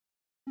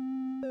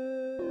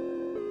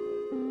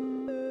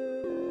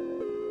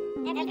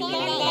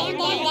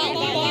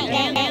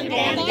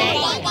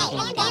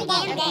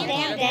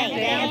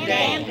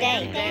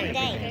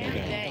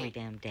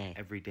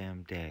Every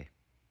damn day.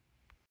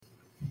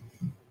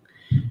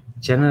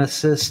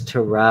 Genesis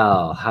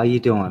Terrell, how you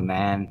doing,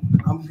 man?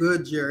 I'm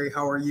good, Jerry.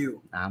 How are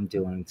you? I'm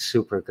doing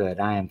super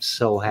good. I am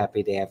so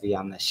happy to have you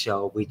on the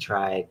show. We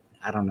tried,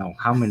 I don't know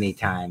how many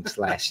times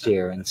last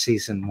year in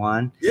season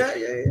 1. Yeah.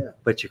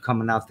 But you're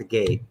coming out the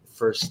gate.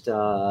 First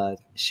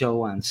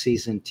show on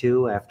season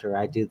 2 after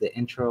I do the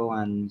intro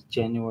on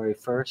January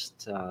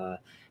 1st.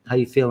 How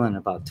you feeling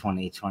about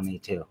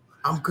 2022?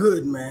 I'm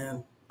good,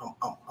 man.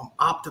 I'm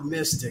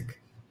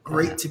optimistic.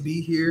 Great to be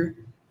here.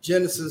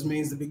 Genesis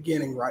means the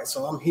beginning, right?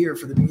 So I'm here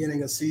for the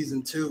beginning of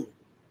season 2.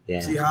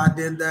 Yeah. See how I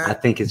did that? I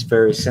think it's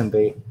very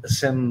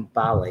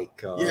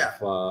symbolic of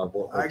what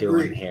we're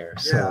doing here.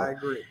 So, yeah, I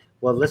agree.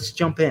 Well, let's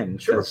jump in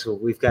because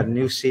we've got a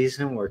new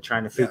season. We're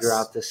trying to figure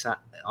out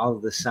all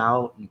of this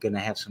out. I'm going to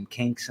have some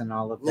kinks and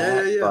all of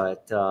that. Yeah.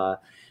 But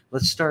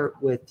let's start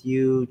with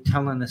you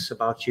telling us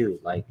about you.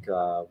 Like,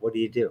 what do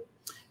you do?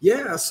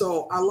 Yeah,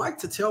 so I like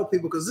to tell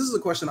people, because this is a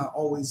question I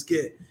always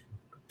get.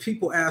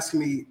 People ask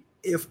me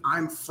if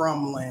I'm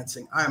from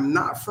Lansing. I am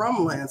not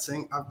from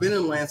Lansing. I've been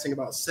in Lansing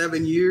about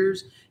 7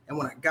 years. And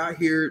when I got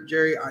here,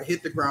 Jerry, I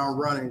hit the ground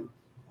running,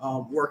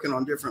 working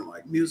on different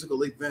like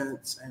musical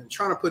events and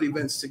trying to put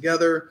events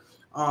together.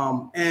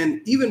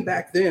 And even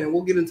back then, and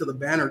we'll get into the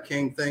Banner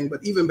King thing,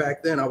 but even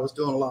back then I was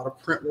doing a lot of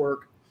print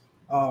work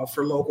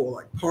for local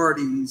like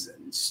parties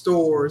and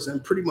stores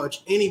and pretty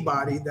much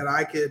anybody that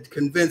I could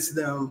convince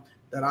them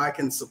that I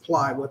can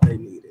supply what they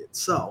needed.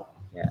 So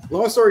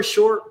long story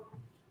short,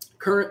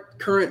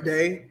 current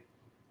day,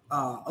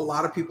 a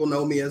lot of people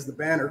know me as the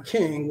Banner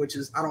King, which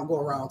is, I don't go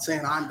around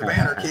saying I'm the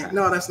Banner King.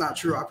 No, that's not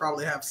true. I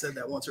probably have said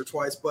that once or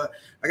twice, but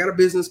I got a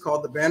business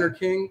called the Banner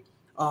King,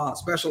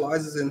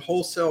 specializes in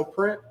wholesale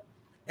print.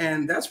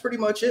 And that's pretty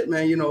much it,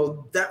 man. You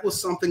know, that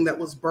was something that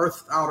was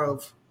birthed out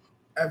of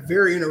a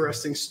very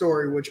interesting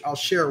story, which I'll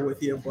share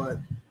with you. But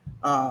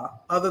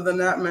other than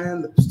that,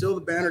 man, still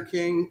the Banner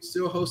King,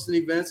 still hosting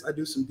events. I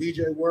do some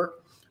DJ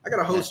work. I got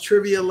to host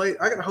trivia late.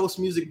 I got to host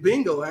music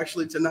bingo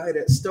actually tonight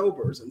at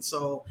Stober's. And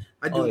so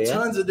I do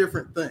tons of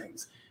different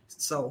things.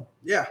 So,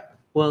 yeah.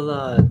 Well,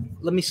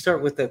 let me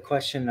start with the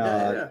question.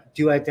 Do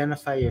you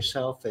identify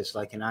yourself as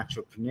like an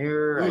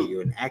entrepreneur? Are you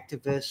an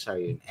activist? Are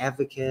you an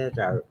advocate?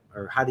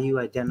 Or how do you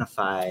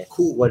identify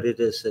what it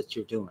is that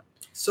you're doing?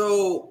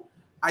 So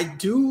I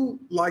do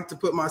like to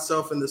put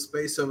myself in the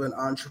space of an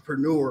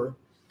entrepreneur.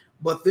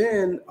 But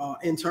then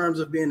in terms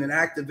of being an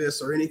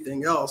activist or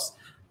anything else,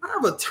 I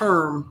have a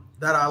term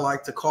that I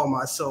like to call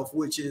myself,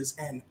 which is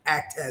an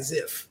act as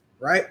if,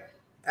 right?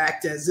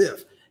 Act as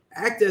if.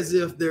 Act as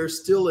if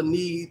there's still a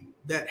need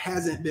that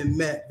hasn't been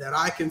met that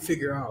I can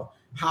figure out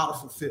how to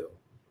fulfill.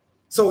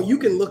 So you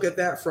can look at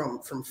that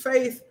from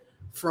faith,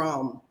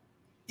 from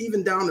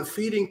even down to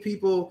feeding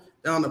people,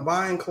 down to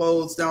buying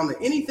clothes, down to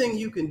anything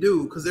you can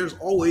do, because there's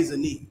always a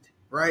need,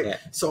 right? Yeah.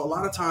 So a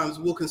lot of times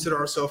we'll consider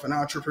ourselves an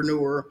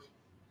entrepreneur,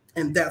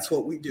 and that's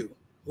what we do.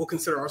 We'll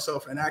consider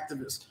ourselves an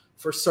activist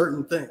for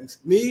certain things.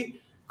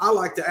 Me, I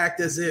like to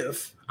act as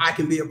if I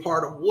can be a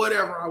part of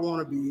whatever I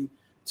want to be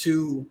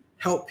to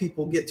help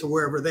people get to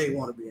wherever they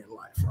want to be in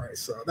life, right?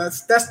 So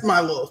that's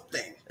my little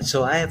thing.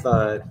 So I have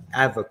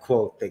a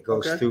quote that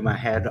goes through my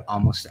head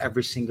almost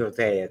every single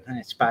day, and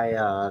it's by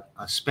a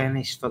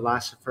Spanish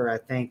philosopher. I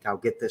think I'll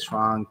get this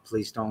wrong.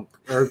 Please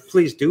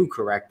do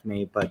correct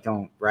me, but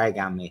don't brag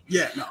on me.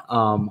 Yeah,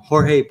 no.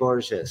 Jorge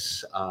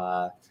Borges,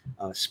 a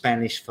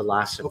Spanish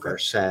philosopher,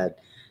 said,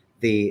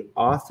 "The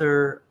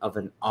author of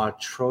an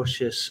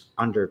atrocious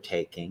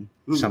undertaking,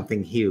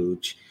 something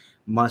huge,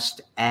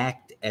 must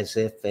act as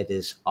if it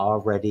is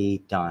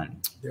already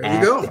done." There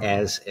you go. Act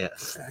as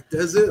if. Act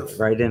as if.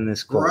 Right in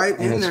this quote. Right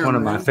and it's one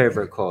of my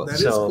favorite quotes.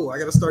 That is cool. I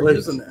got to start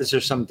using that. Is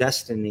there some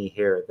destiny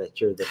here that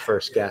you're the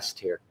first guest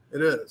here?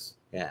 It is.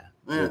 Yeah.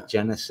 The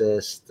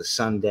Genesis, the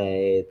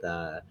Sunday,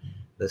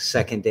 the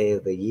second day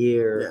of the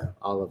year,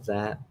 all of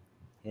that.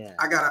 Yeah.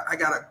 I got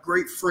a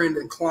great friend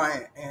and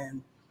client,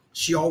 and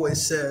she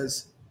always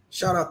says,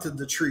 shout out to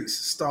Detrice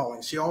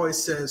Stalling. She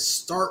always says,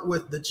 start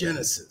with the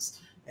Genesis.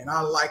 And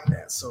I like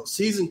that. So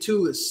season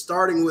 2 is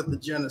starting with the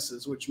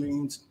Genesis, which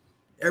means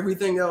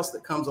everything else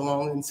that comes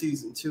along in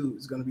season 2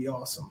 is going to be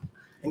awesome.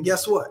 And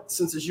guess what?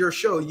 Since it's your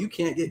show, you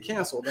can't get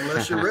canceled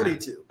unless you're ready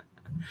to.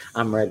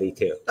 I'm ready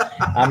to.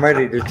 I'm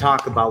ready to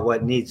talk about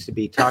what needs to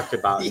be talked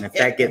about. And if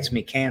that gets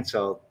me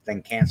canceled,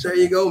 then cancel. There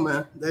you go,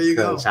 man. There you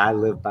go. Because I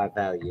live by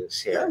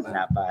values here,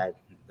 not by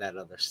that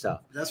other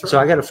stuff. That's right. So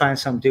I got to find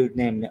some dude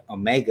named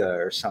Omega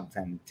or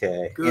something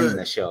to end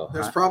the show.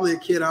 There's probably a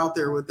kid out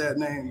there with that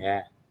name.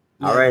 Yeah.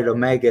 All right,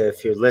 Omega,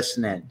 if you're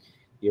listening,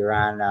 you're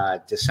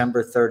on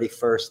December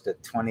 31st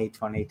of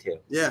 2022.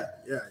 Yeah.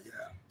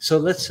 So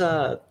let's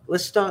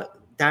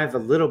dive a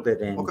little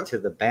bit into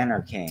the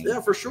Banner King.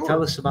 Yeah, for sure.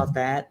 Tell us about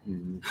that,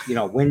 and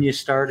when you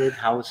started,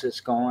 how is this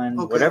going?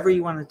 Whatever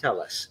you want to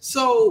tell us.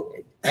 So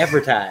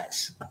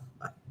advertise.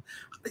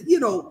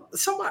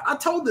 I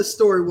told this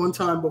story one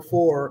time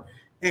before,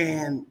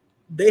 and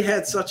they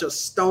had such a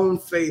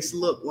stone-faced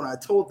look when I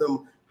told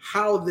them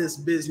how this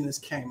business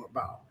came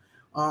about.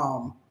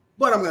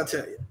 But I'm going to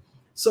tell you.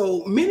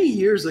 So many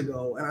years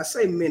ago, and I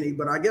say many,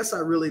 but I guess I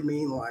really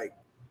mean like,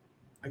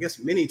 I guess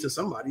many to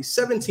somebody,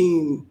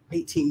 17,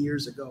 18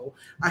 years ago,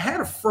 I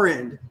had a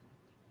friend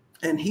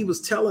and he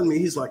was telling me,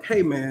 he's like,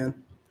 hey man,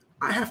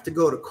 I have to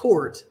go to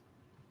court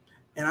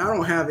and I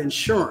don't have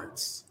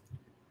insurance.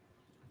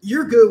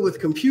 You're good with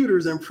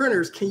computers and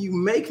printers. Can you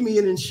make me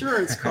an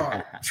insurance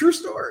card? True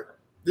story.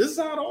 This is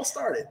how it all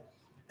started.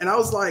 And I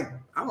was like,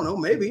 I don't know,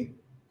 maybe.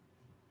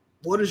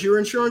 What does your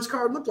insurance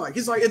card look like?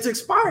 He's like, it's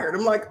expired.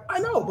 I'm like, I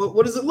know, but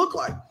what does it look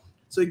like?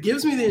 So he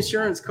gives me the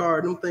insurance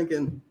card. And I'm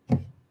thinking,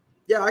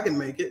 yeah, I can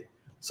make it.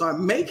 So I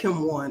make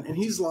him one. And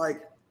he's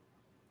like,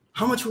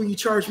 how much will you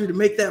charge me to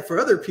make that for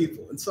other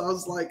people? And so I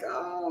was like,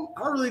 I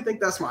don't really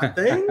think that's my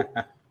thing.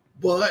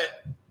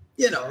 But,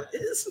 you know,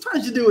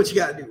 sometimes you do what you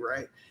got to do,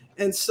 right?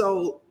 And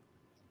so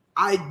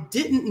I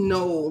didn't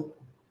know.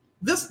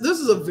 This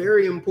is a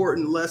very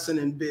important lesson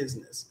in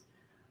business.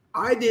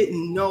 I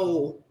didn't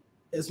know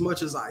as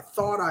much as I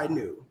thought I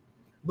knew,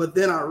 but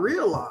then I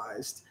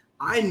realized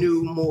I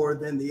knew more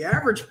than the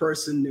average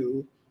person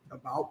knew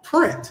about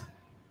print.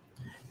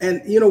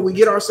 And, you know, we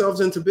get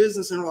ourselves into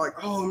business and we're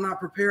like, oh, I'm not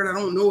prepared. I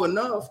don't know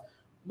enough.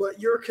 But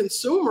your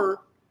consumer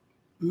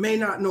may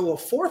not know a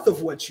fourth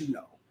of what you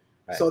know.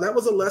 Right. So that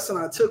was a lesson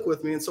I took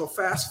with me. And so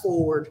fast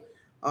forward,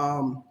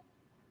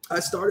 I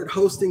started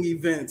hosting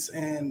events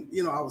and,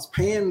 you know, I was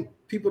paying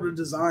people to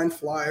design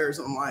flyers.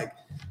 I'm like,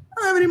 I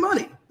don't have any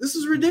money. This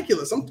is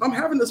ridiculous. I'm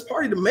having this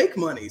party to make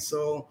money.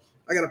 So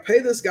I got to pay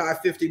this guy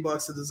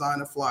 $50 to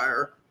design a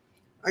flyer.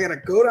 I got to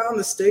go down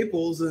to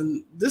Staples,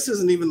 and this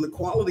isn't even the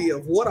quality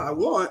of what I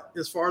want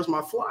as far as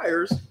my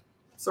flyers.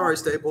 Sorry,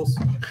 Staples.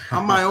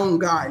 I'm my own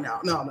guy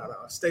now. No.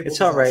 Staples.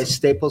 It's all right. Awesome.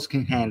 Staples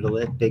can handle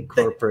it. Big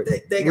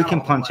corporate. We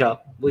can punch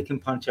up. We can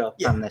punch up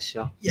on this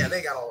show. Yeah,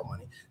 they got all the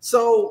money.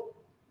 So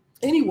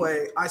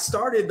anyway, I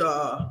started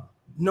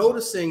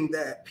noticing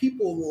that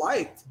people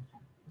liked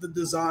the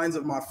designs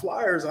of my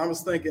flyers. I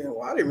was thinking,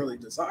 well, I didn't really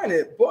design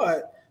it,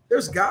 but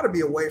there's got to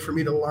be a way for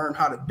me to learn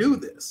how to do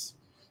this.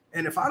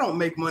 And if I don't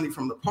make money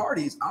from the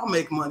parties, I'll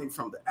make money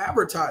from the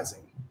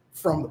advertising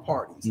from the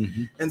parties.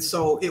 Mm-hmm. And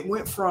so it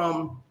went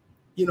from,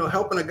 you know,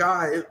 helping a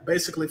guy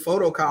basically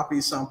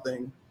photocopy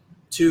something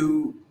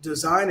to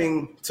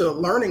designing, to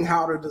learning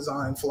how to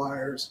design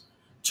flyers,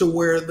 to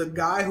where the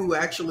guy who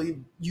actually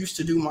used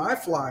to do my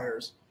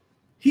flyers,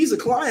 he's a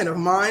client of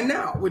mine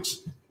now, which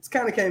it's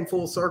kind of came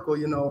full circle,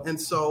 you know. And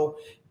so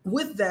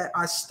with that,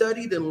 I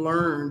studied and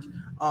learned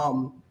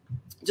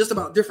just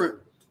about different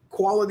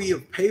quality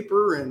of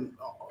paper and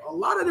a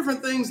lot of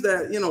different things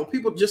that, you know,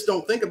 people just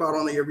don't think about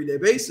on the everyday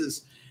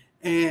basis.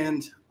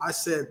 And I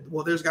said,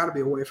 well, there's got to be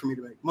a way for me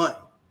to make money.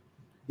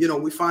 You know,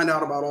 we find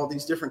out about all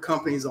these different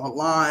companies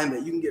online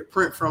that you can get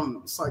print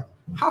from. It's like,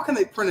 how can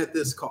they print at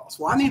this cost?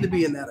 Well, I need to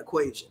be in that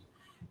equation.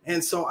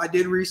 And so I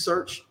did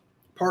research,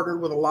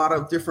 partnered with a lot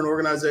of different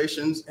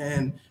organizations,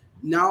 and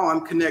now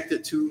I'm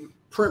connected to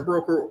print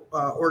broker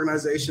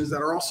organizations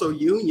that are also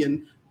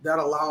union that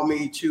allow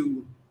me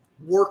to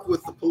work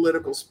with the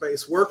political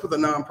space, work with the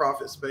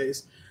nonprofit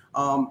space,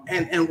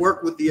 and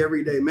work with the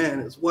everyday man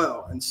as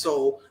well. And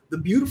so the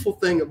beautiful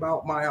thing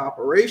about my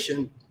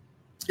operation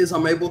is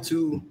I'm able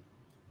to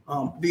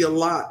be a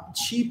lot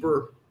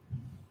cheaper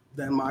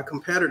than my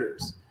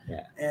competitors,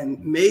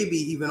 and maybe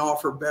even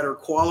offer better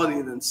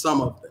quality than some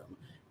of them.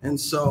 And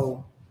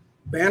so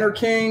Banner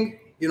King,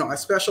 you know, I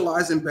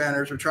specialize in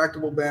banners,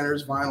 retractable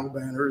banners, vinyl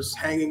banners,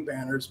 hanging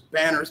banners,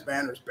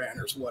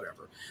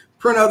 whatever.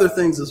 Print other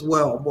things as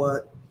well,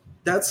 but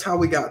that's how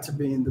we got to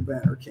being the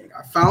Banner King.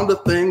 I found a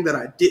thing that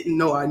I didn't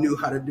know I knew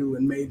how to do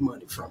and made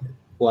money from it.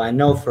 Well, I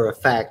know for a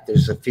fact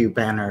there's a few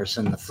banners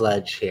in the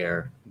Fledge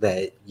here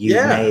that you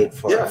made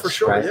for us. Yeah, for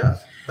sure. Right? Yeah,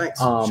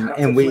 thanks.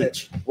 And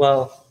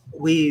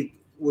we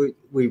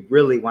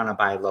really want to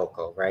buy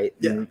local, right?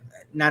 Yeah. And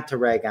not to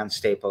rag on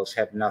Staples,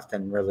 have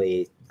nothing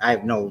really. I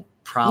have no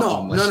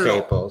problem with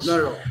Staples.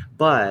 No.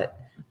 But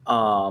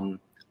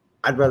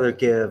I'd rather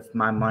give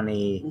my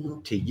money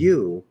to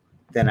you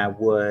than I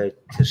would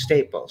to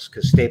Staples,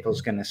 because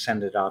Staples going to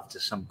send it off to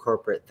some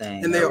corporate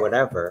thing or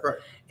whatever. Right.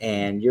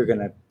 And you're going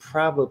to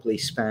probably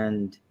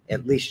spend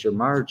at least your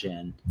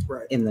margin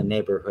in the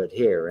neighborhood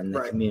here, in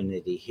the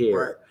community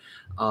here.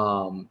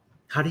 Right.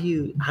 How do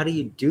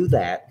you do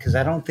that? Because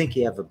I don't think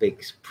you have a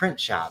big print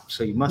shop,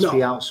 so you must be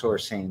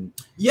outsourcing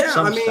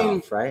some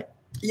stuff, right?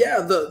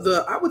 Yeah,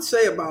 the I would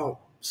say about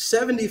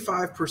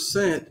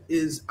 75%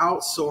 is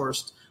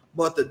outsourced.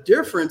 But the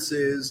difference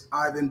is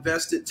I've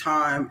invested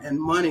time and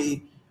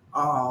money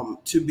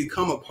to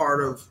become a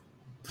part of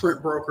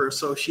print broker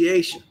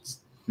associations.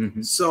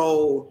 Mm-hmm.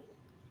 So,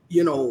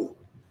 you know,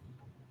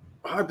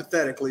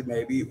 hypothetically,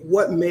 maybe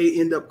what may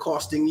end up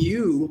costing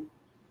you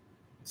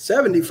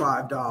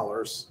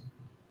 $75,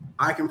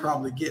 I can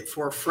probably get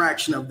for a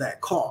fraction of that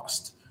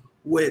cost,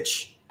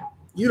 which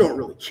you don't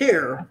really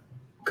care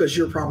because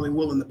you're probably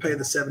willing to pay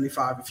the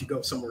 $75 if you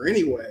go somewhere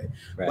anyway.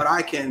 Right. But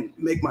I can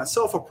make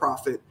myself a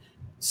profit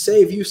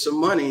save you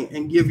some money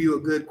and give you a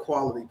good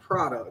quality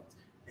product.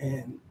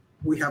 And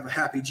we have a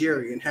happy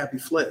Jerry and happy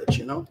Fledge,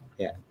 you know?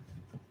 Yeah.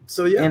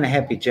 So, yeah. And a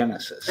happy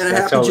Genesis. And a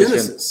That's happy always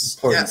Genesis.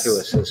 important to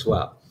us as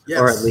well. Yes.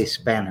 Or at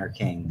least Banner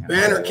King.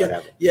 Banner King.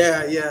 Whatever.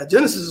 Yeah.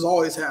 Genesis is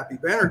always happy.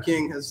 Banner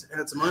King has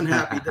had some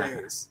unhappy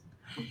days.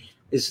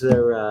 Is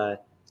there,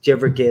 do you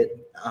ever get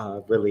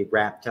really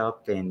wrapped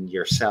up in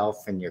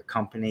yourself and your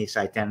company's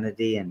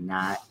identity and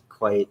not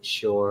quite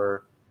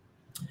sure?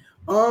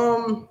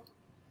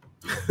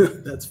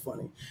 That's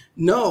funny.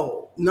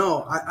 No.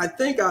 I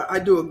think I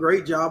do a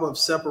great job of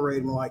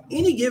separating. Like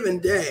any given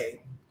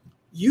day,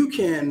 you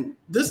can.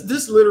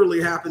 This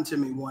literally happened to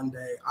me one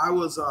day.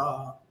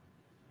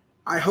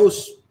 I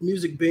host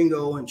music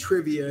bingo and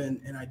trivia,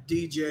 and I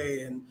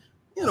DJ and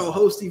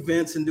host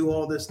events and do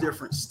all this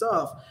different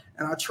stuff.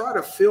 And I try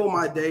to fill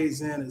my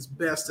days in as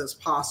best as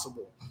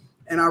possible.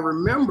 And I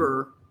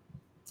remember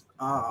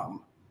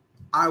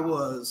I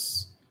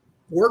was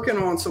working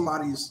on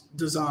somebody's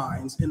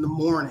designs in the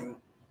morning.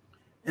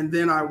 And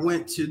then I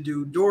went to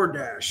do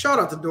DoorDash. Shout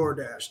out to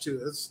DoorDash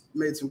too. It's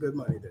made some good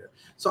money there.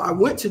 So I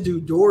went to do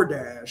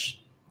DoorDash,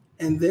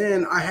 and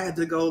then I had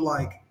to go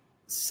like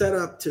set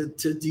up to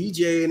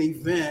DJ an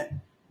event.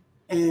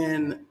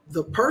 And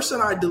the person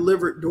I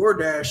delivered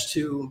DoorDash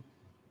to,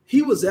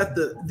 he was at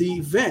the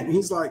event.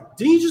 He's like,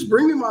 "Didn't you just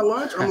bring me my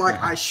lunch?" I'm like,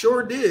 "I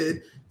sure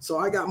did." So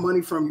I got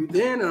money from you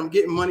then, and I'm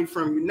getting money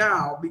from you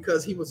now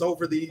because he was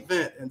over the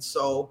event. And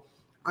so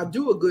I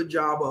do a good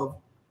job of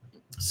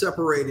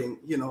separating,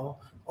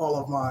 all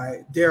of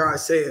my, dare I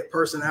say it,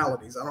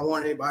 personalities. I don't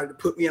want anybody to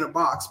put me in a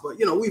box, but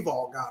we've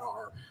all got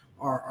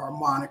our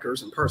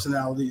monikers and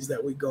personalities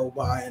that we go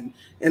by, and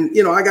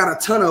I got a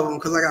ton of them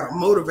because I got to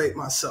motivate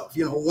myself.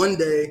 One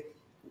day,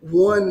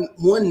 one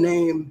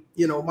name,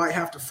 might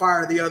have to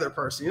fire the other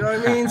person. You know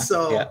what I mean?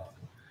 So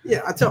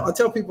yeah, I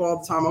tell people all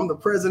the time, I'm the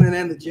president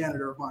and the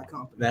janitor of my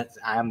company.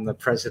 I'm the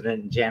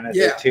president and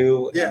janitor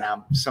too. Yeah.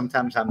 And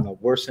sometimes I'm the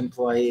worst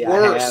employee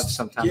I have.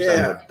 Sometimes I'm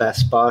the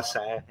best boss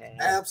I have.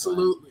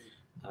 Absolutely.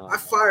 I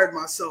fired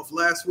myself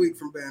last week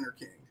from Banner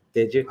King.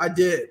 Did you? I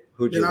did.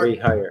 Who'd you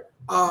rehire?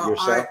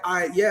 Yourself?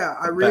 I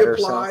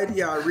reapplied.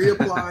 Yeah, I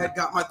reapplied,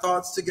 got my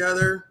thoughts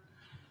together,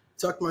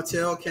 tucked my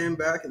tail, came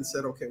back and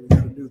said, okay, we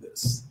got to do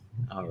this.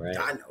 All right.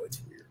 I know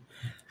it's weird.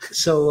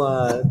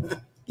 So,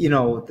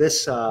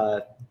 this,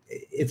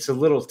 it's a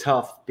little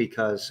tough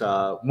because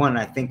one,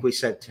 I think we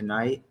said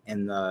tonight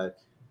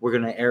we're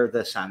going to air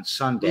this on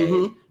Sunday.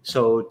 Mm-hmm.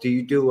 So do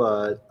you do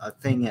a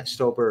thing at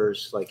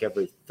Stober's like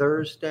every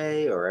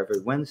Thursday or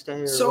every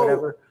Wednesday or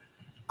whatever?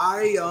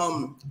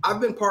 I've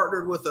been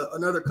partnered with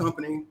another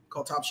company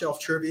called Top Shelf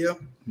Trivia.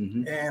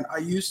 Mm-hmm. And I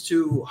used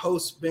to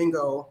host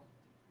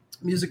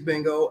music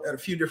bingo at a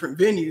few different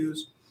venues.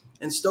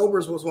 And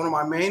Stober's was one of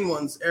my main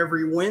ones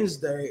every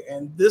Wednesday.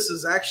 And this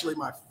is actually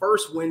my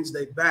first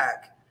Wednesday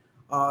back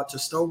to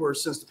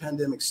Stober's since the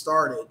pandemic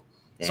started.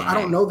 So I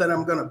don't know that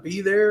I'm going to be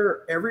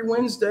there every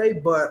Wednesday,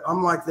 but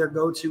I'm like their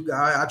go-to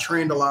guy. I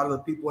trained a lot of the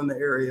people in the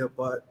area,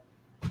 but.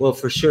 Well,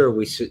 for sure,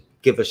 we should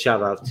give a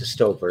shout out to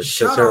Stober's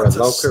because they're a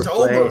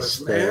local place.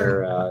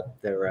 Man.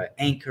 They're an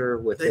anchor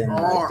within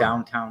the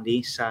downtown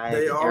east side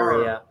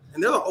area.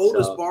 And they're the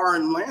oldest bar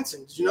in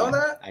Lansing. Did you know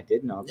that? I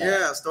did know that.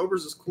 Yeah,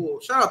 Stober's is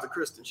cool. Shout out to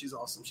Kristen. She's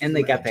awesome. And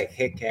they got that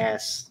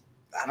kick-ass,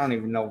 I don't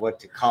even know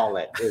what to call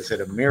it. Is it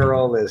a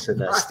mural? Is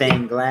it a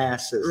stained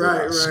glass? Is it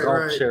a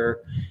sculpture?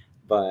 Right.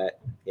 But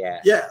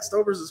yeah,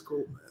 Stober's is cool,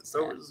 man.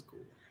 Stober's is cool.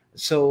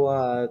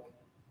 So,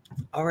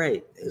 all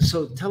right.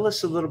 So, tell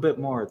us a little bit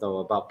more though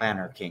about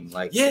Banner King.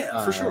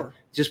 For sure.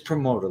 Just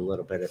promote a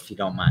little bit if you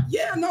don't mind.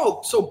 Yeah,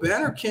 no. So,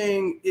 Banner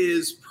King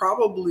is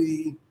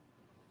probably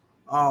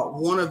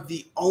one of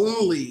the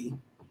only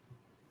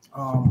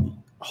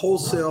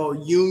wholesale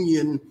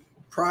union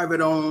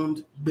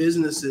private-owned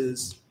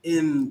businesses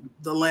in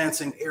the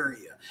Lansing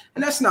area.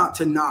 And that's not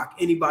to knock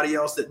anybody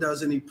else that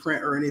does any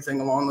print or anything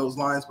along those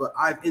lines, but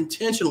I've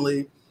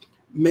intentionally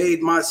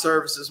made my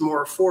services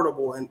more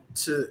affordable and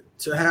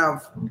to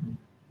have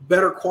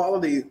better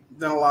quality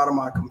than a lot of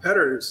my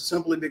competitors,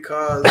 simply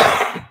because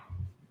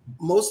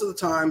most of the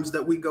times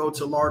that we go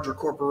to larger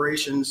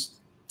corporations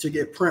to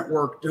get print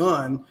work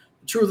done,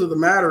 the truth of the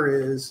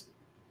matter is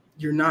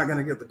you're not going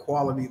to get the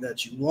quality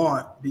that you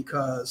want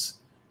because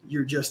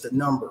you're just a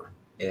number.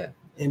 Yeah.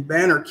 In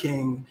Banner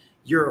King,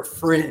 you're a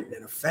friend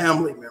and a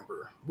family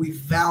member. We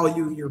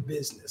value your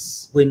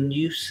business. When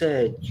you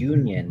said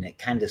union, it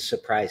kind of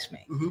surprised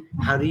me.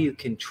 Mm-hmm. How do you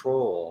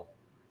control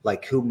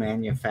who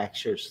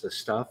manufactures the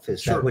stuff?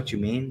 Is that what you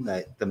mean?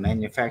 That the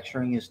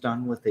manufacturing is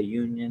done with a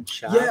union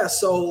shop? Yeah.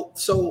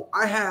 So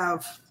I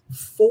have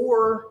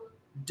 4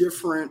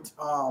 different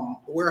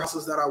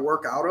warehouses that I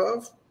work out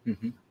of,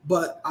 mm-hmm.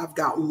 but I've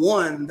got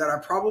one that I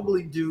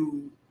probably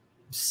do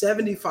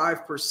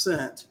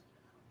 75%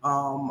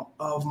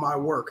 of my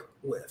work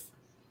with.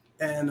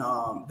 And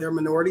they're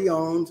minority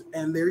owned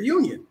and they're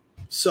union.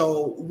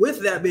 So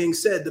with that being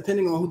said,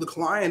 depending on who the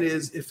client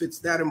is, if it's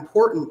that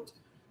important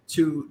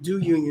to do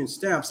union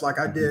stamps, like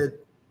I did,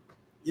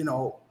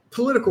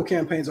 political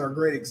campaigns are a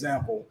great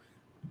example.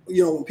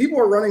 When people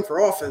are running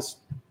for office,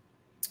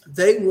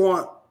 they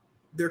want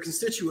their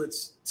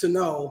constituents to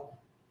know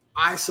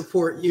I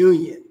support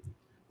union,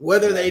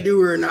 whether they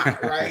do or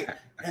not, right?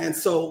 And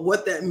so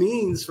what that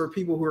means for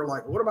people who are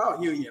like, what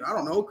about union? I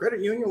don't know,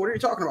 credit union, what are you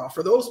talking about?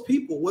 For those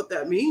people, what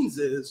that means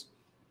is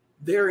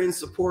they're in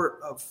support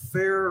of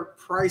fair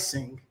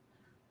pricing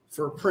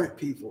for print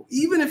people,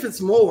 even if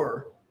it's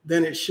more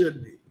than it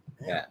should be.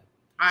 Yeah.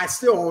 I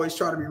still always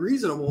try to be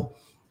reasonable.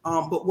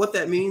 But what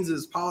that means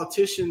is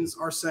politicians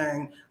are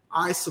saying,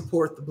 I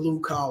support the blue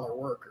collar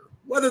worker,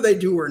 whether they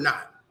do or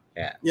not.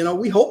 Yeah.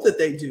 We hope that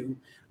they do.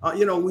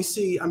 We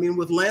see,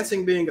 with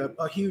Lansing being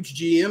a huge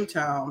GM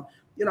town,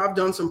 I've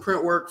done some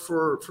print work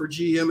for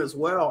GM as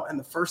well. And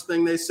the first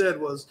thing they said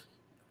was,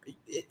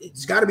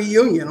 it's got to be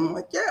union. I'm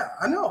like, yeah,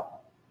 I know.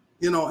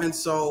 And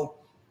so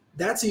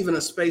that's even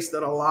a space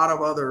that a lot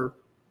of other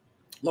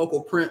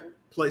local print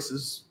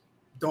places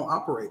don't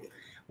operate in.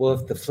 Well,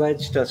 if the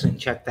Fledge doesn't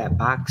check that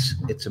box,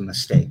 it's a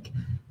mistake,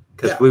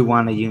 because we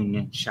want a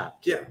union shop.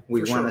 Yeah,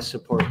 we want to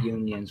support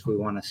unions. We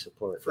want to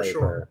support labor.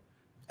 Sure.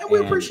 And we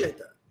appreciate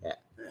that.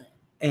 Yeah.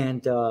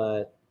 And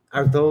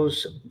are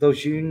those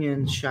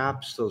union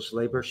shops, those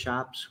labor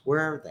shops, where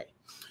are they?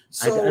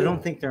 So, I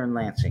don't think they're in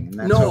Lansing. And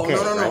that's no.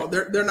 Right?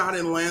 They're not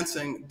in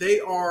Lansing. They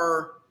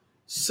are,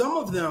 some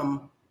of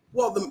them.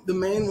 Well, the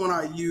main one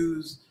I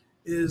use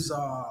is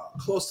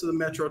close to the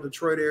Metro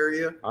Detroit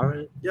area. All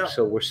right. Yeah.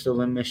 So we're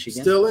still in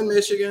Michigan. Still in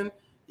Michigan.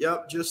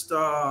 Yep. Just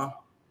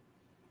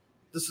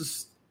this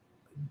is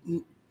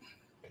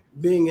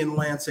being in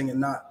Lansing and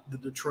not the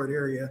Detroit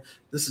area.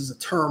 This is a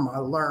term I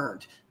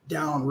learned,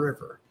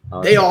 downriver.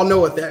 Okay. They all know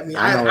what that means.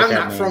 I'm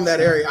not from that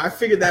area. I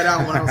figured that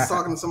out when I was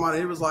talking to somebody.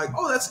 It was like,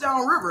 oh, that's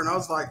downriver. And I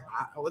was like,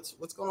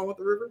 what's going on with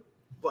the river?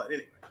 But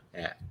anyway.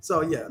 Yeah.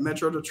 So yeah,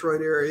 Metro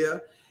Detroit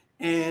area.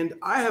 And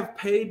I have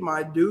paid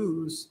my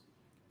dues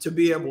to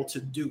be able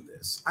to do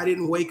this. I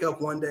didn't wake up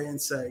one day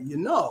and say,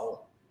 it'd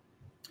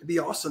be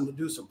awesome to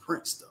do some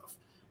print stuff.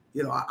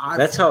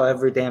 That's how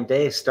every damn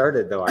day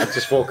started, though. I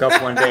just woke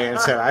up one day and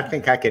said, I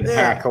think I can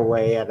hack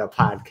away at a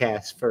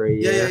podcast for a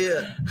year.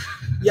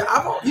 Yeah.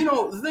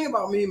 The thing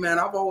about me, man,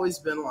 I've always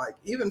been like,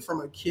 even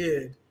from a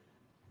kid,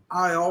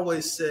 I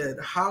always said,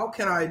 how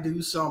can I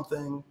do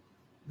something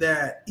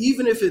that,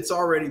 even if it's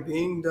already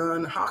being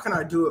done, how can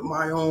I do it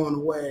my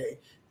own way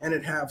and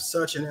it have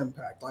such an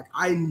impact? Like,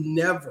 I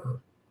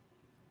never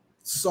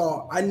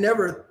thought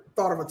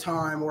of a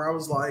time where I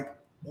was like,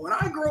 when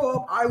I grow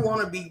up, I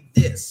want to be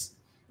this.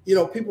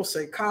 People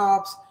say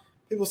cops,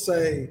 people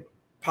say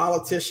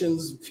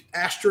politicians,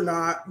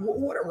 astronaut,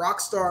 what a rock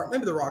star,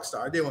 maybe the rock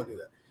star. I didn't want to do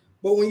that.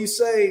 But when you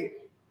say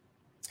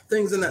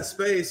things in that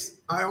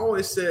space, I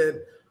always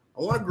said,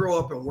 I want to grow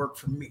up and work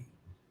for me.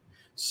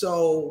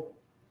 So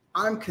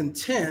I'm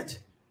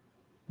content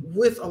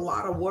with a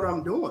lot of what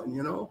I'm doing.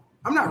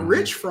 I'm not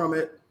rich from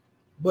it,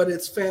 but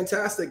it's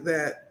fantastic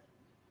that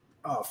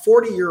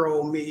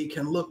 40-year-old me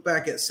can look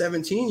back at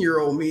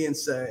 17-year-old me and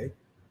say,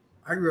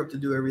 I grew up to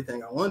do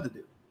everything I wanted to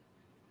do.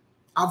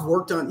 I've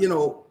worked on,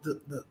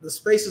 the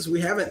spaces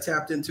we haven't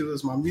tapped into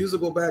is my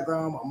musical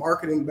background, my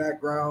marketing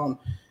background.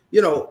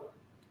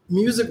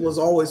 Music was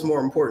always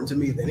more important to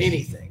me than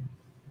anything.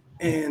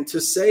 And to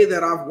say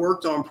that I've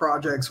worked on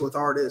projects with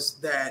artists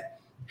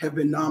that have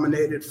been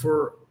nominated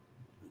for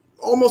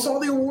almost all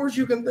the awards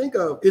you can think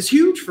of is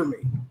huge for me.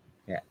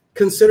 Yeah.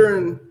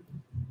 Considering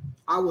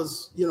I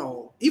was,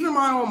 even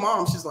my own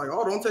mom, she's like,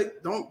 oh,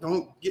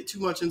 don't get too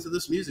much into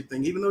this music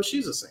thing, even though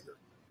she's a singer.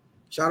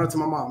 Shout out to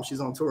my mom. She's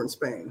on tour in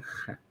Spain.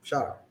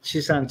 Shout out.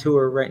 She's on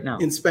tour right now.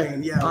 In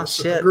Spain, yeah. Oh,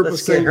 shit.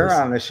 Let's get her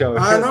on the show.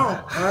 I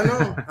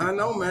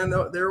know, man.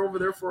 They're over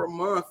there for a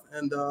month.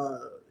 And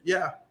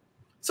yeah.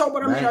 So,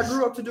 but I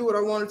grew up to do what I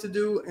wanted to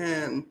do.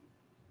 And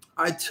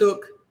I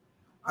took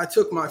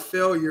my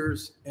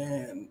failures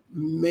and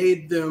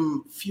made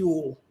them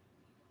fuel,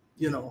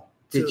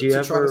 Did you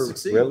ever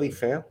really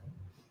fail?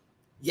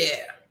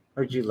 Yeah.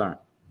 Or did you learn?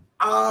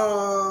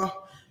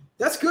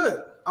 That's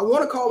good. I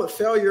want to call it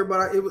failure,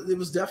 but it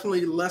was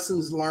definitely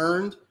lessons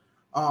learned,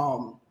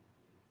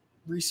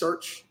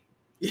 research,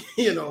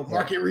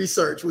 market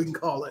research, we can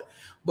call it.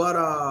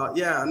 But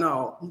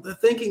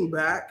thinking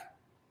back,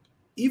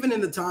 even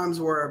in the times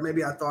where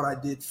maybe I thought I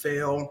did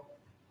fail,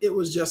 it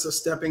was just a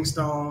stepping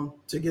stone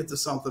to get to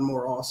something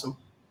more awesome.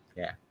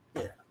 Yeah.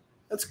 Yeah.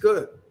 That's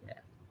good. Yeah.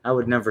 I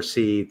would never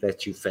see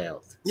that you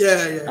failed.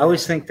 Yeah. I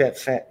always think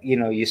that,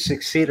 you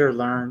succeed or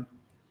learn,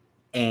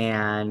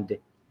 and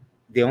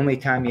the only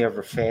time you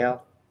ever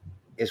fail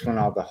is when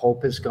all the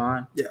hope is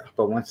gone. Yeah.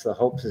 But once the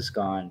hope is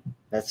gone,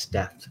 that's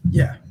death.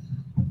 Yeah.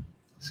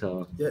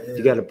 So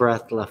you got a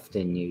breath left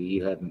in you,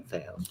 you haven't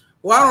failed.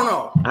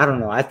 Well, I don't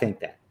know. I think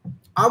that.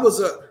 I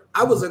was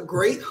a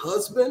great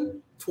husband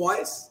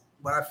twice,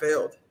 but I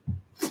failed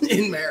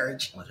in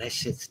marriage. Well, that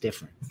shit's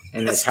different.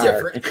 And that's it's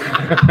different.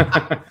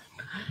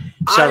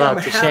 Shout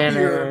out to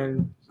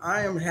Shannon.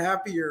 I am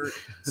happier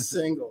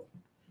single.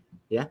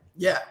 Yeah?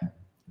 Yeah.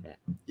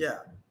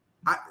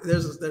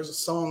 There's a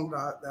song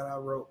that I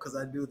wrote because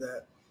I do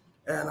that,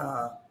 and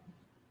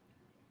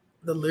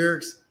the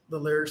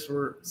lyrics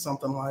were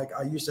something like,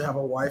 "I used to have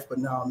a wife, but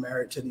now I'm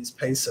married to these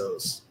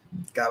pesos."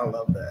 Gotta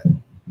love that.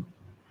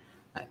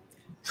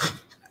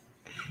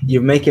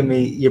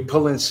 You're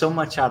pulling so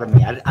much out of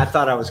me. I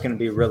thought I was going to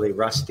be really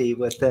rusty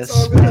with this. It's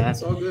all good. Man.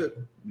 It's all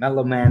good.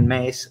 Mellow Man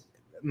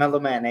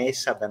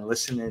Ace. I've been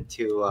listening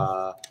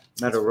to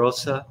Meta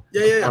Rosa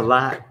a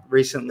lot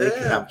recently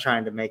because I'm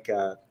trying to make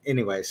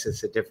anyways,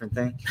 it's a different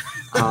thing.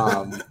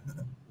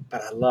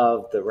 But I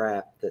love the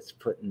rap that's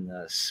putting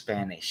the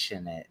Spanish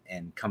in it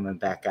and coming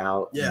back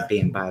out and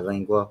being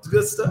bilingual. It's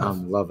good stuff.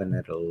 I'm loving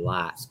it a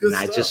lot. It's good and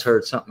stuff. I just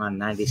heard something on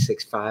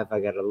 96.5 I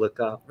got to look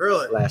up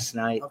last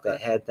night that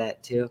had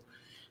that too.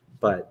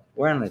 But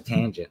we're on a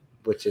tangent,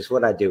 which is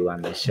what I do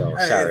on this show.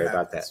 Sorry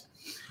about that.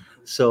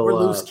 So we're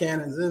loose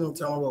cannons. They don't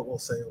tell them what we'll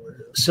say over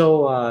here.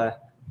 So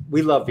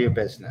we love your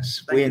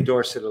business. We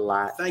endorse it a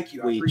lot. Thank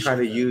you. We try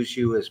to use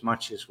you as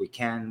much as we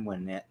can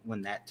when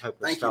that type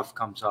of stuff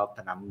comes up.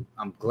 And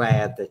I'm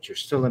glad that you're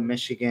still in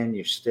Michigan.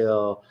 You're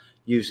still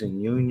using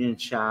union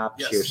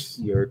shops. Yes.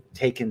 You're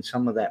taking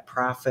some of that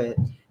profit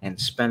and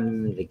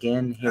spending it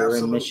again here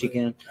in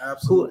Michigan.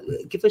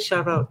 Absolutely. Give a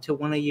shout out to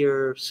one of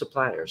your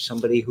suppliers,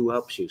 somebody who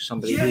helps you,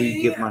 somebody who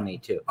you give money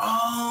to.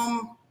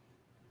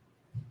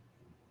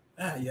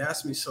 You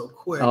asked me so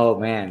quick. Oh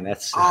man,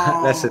 that's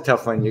a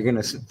tough one. You're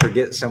gonna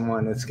forget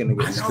someone that's gonna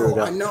get screwed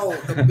up. I know.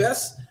 The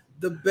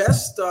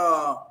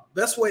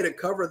best way to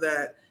cover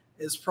that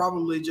is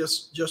probably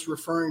just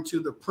referring to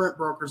the Print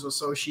Brokers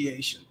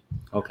Association.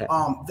 Okay.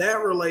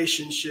 That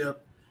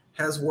relationship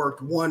has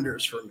worked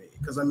wonders for me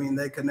because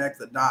they connect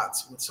the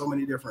dots with so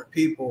many different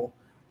people,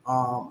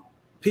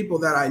 people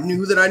that I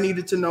knew that I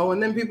needed to know,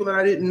 and then people that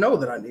I didn't know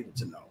that I needed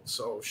to know.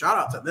 So shout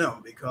out to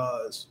them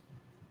because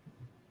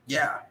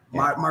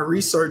my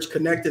research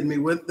connected me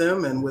with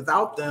them, and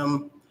without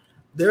them,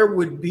 there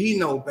would be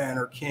no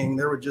Banner King.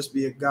 There would just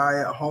be a guy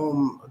at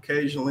home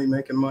occasionally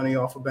making money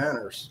off of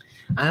banners.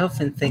 I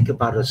often think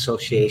about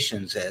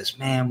associations as,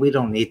 man, we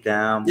don't need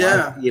them.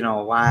 Yeah.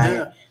 Why?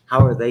 Yeah.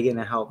 How are they going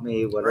to help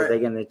me? What are they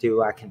going to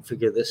do? I can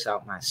figure this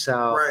out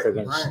myself. They're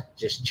going to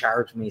just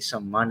charge me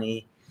some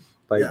money,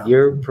 but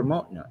you're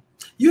promoting it.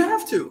 You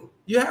have to,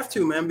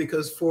 man,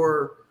 because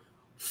for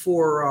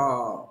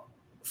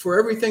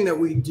everything that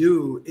we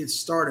do, it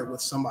started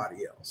with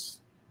somebody else,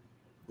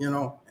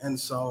 and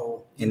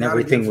so. And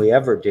everything we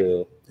ever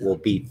do will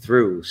be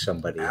through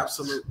somebody else.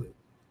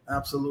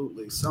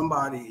 Absolutely.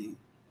 Somebody.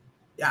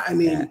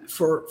 Yeah.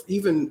 For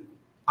even,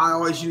 I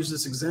always use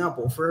this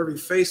example. For every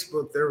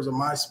Facebook, there was a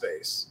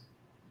MySpace.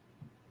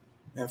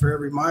 And for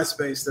every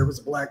MySpace, there was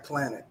a Black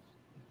Planet.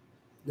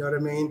 You know what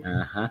I mean?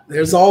 Uh-huh.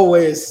 There's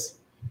always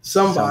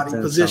somebody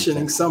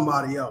positioning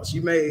somebody else.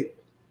 You may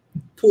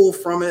pull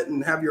from it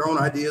and have your own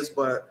ideas,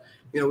 but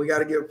we got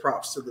to give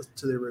props to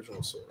the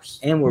original source.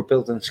 And we're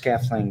building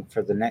scaffolding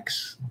for the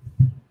next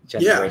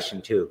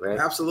generation too, right?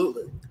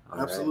 Absolutely.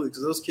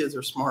 Because those kids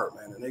are smart,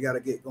 man, and they got to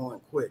get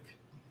going quick.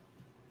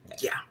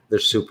 Yeah, they're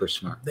super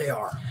smart. They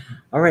are.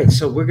 All right,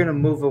 so we're going to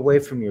move away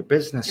from your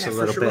business a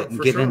little bit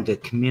and get into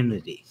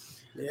community.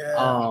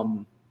 Yeah.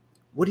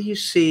 What do you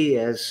see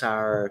as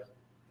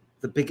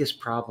the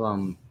biggest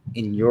problem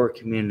in your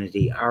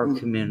community, our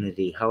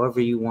community, however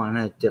you want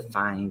to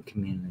define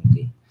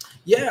community?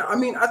 Yeah,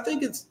 I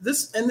think it's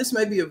this, and this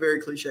may be a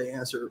very cliche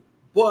answer,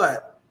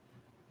 but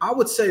I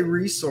would say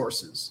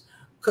resources,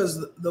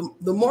 because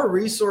the more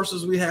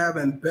resources we have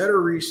and better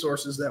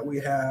resources that we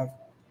have,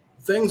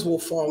 things will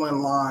fall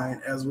in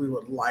line as we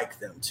would like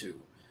them to.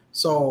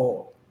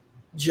 So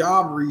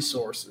job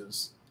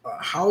resources,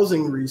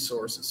 housing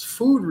resources,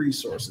 food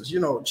resources,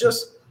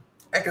 just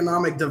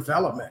economic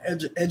development,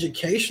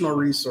 educational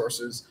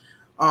resources,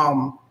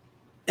 and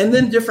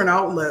then different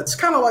outlets,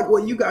 kind of like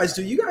what you guys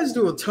do. You guys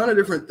do a ton of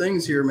different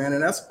things here, man,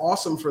 and that's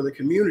awesome for the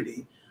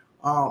community.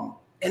 And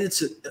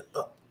it's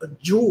a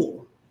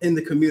jewel in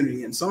the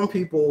community, and some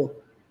people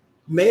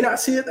may not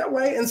see it that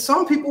way, and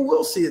some people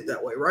will see it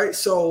that way, right?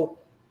 So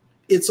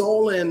it's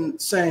all in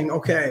saying,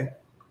 okay,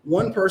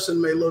 one person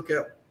may look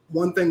at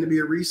one thing to be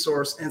a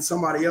resource and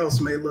somebody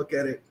else may look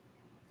at it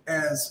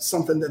as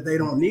something that they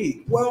don't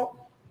need.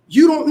 Well,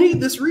 you don't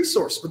need this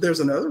resource, but there's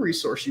another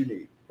resource you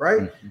need,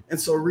 right? Mm-hmm. And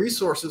so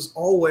resources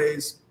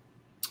always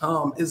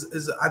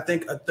is I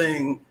think a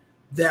thing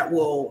that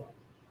will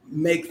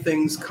make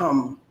things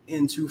come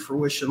into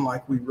fruition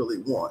like we really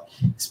want,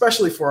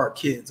 especially for our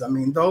kids.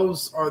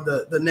 Those are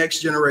the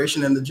next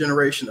generation and the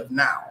generation of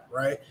now,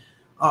 right?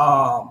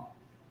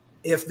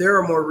 If there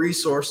are more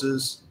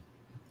resources,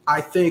 I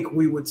think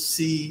we would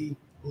see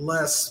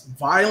less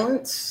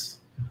violence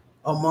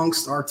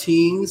amongst our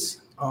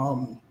teens.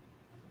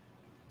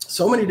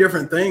 So many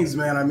different things,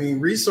 man.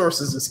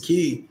 Resources is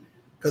key,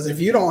 because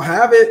if you don't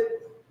have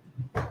it,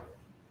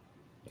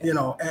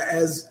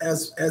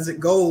 as it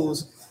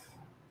goes,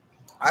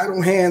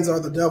 idle hands are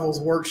the devil's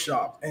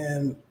workshop,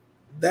 and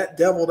that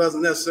devil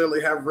doesn't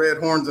necessarily have red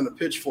horns and a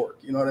pitchfork.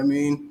 You know what I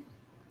mean?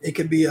 It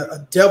could be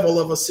a devil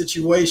of a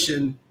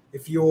situation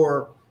if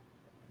you're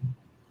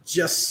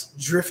just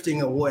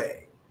drifting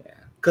away.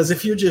 Because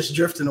if you're just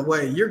drifting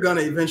away, you're going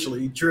to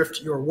eventually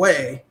drift your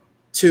way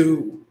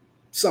to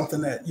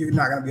something that you're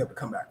not going to be able to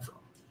come back from.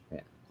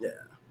 Yeah.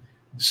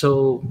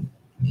 So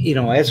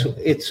as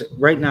it's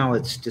right now,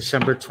 it's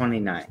December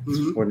 29th.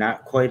 Mhm. We're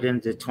not quite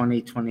into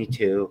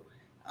 2022.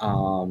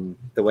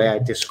 The way I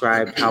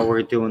described how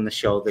we're doing the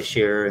show this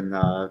year in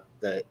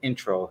the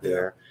intro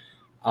here.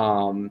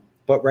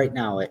 But right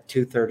now at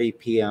 2:30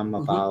 p.m.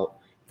 about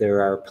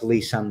there are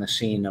police on the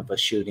scene of a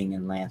shooting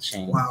in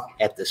Lansing Wow.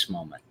 at this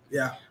moment.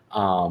 Yeah.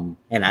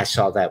 And I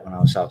saw that when I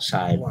was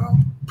outside Wow.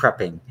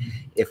 prepping,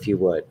 if you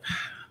would.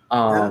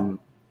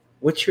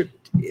 What's your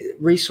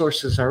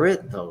resources are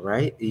it though,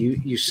 right?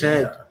 You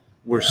said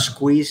we're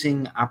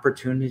squeezing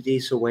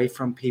opportunities away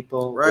from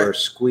people. Right. We're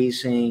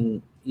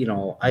squeezing,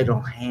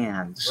 idle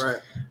hands.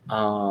 Right.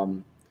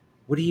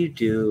 What do you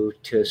do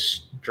to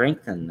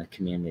strengthen the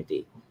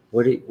community?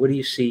 What do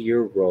you see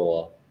your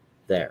role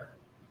there?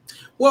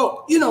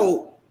 Well,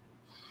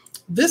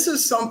 this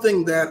is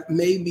something that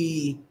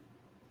maybe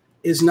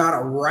is not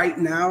a right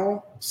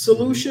now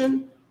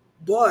solution,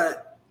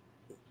 but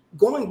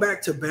going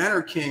back to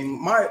Banner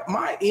King,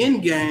 my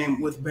end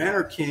game with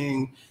Banner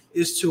King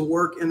is to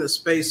work in the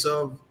space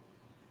of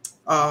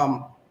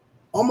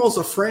almost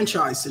a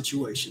franchise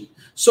situation.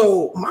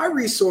 So my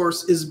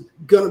resource is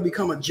going to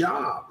become a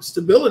job,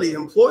 stability,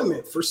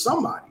 employment for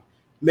somebody.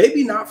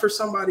 Maybe not for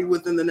somebody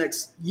within the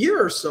next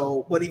year or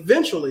so, but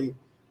eventually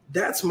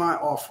that's my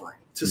offering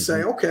to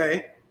say,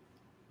 okay,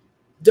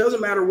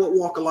 doesn't matter what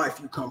walk of life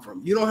you come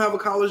from. You don't have a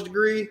college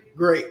degree?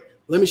 Great.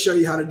 Let me show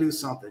you how to do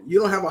something. You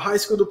don't have a high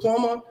school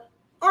diploma?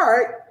 All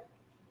right,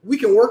 we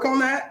can work on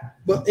that.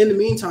 But in the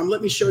meantime,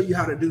 let me show you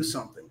how to do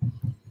something.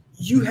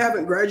 You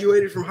haven't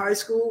graduated from high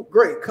school?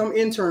 Great. Come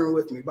intern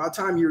with me. By the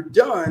time you're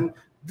done,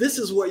 this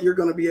is what you're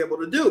going to be able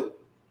to do.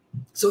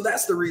 So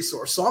that's the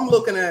resource. So I'm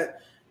looking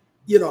at,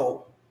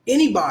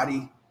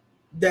 anybody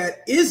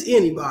that is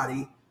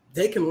anybody,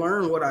 they can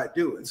learn what I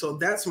do. And so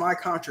that's my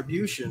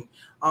contribution.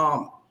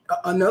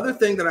 Another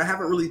thing that I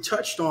haven't really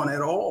touched on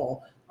at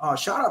all,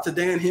 shout out to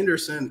Dan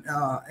Henderson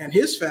and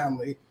his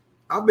family.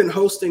 I've been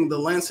hosting the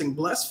Lansing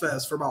Bless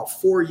Fest for about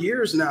 4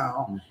 years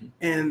now.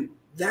 And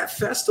that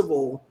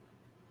festival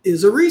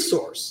is a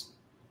resource.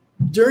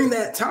 During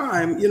that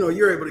time,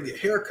 you're able to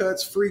get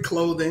haircuts, free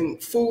clothing,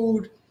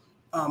 food,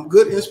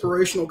 good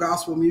inspirational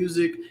gospel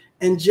music,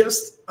 and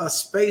just a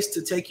space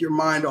to take your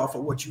mind off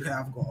of what you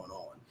have going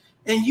on.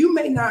 And you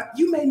may not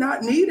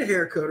need a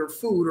haircut or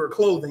food or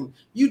clothing.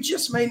 You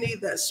just may need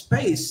that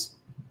space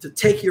to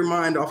take your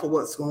mind off of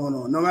what's going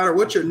on. No matter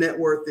what your net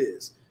worth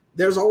is,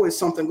 there's always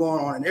something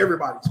going on in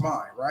everybody's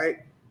mind, right?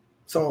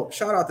 So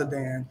shout out to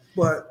Dan.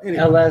 But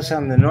anyway. LS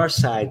on the north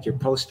side, your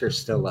poster's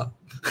still up.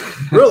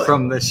 Really?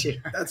 From this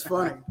year. That's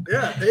funny.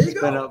 Yeah, there you go.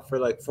 It's been up for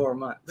like 4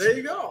 months. There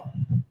you go.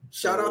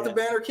 Shout out to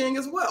Banner King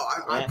as well.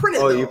 I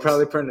printed those. You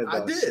probably printed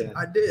those.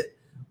 I did.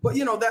 But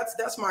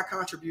that's my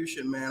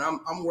contribution, man.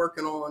 I'm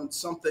working on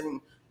something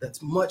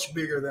that's much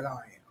bigger than I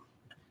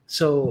am.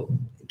 So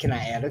can I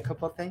add a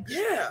couple of things?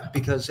 Yeah.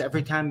 Because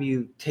every time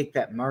you take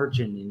that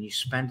margin and you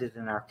spend it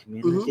in our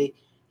community,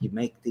 you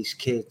make these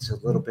kids a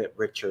little bit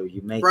richer.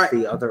 You make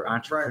the other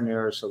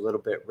entrepreneurs a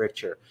little bit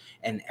richer.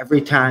 And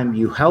every time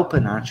you help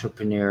an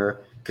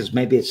entrepreneur, because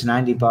maybe it's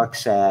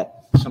 $90 at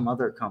some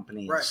other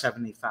company and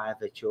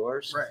 $75 at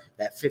yours,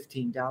 that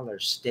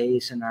 $15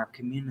 stays in our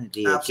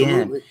community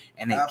again.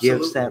 And it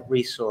gives that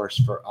resource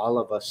for all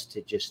of us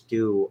to just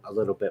do a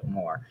little bit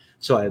more.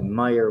 So I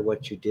admire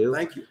what you do.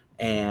 Thank you.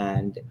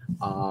 And,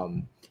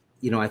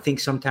 I think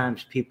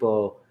sometimes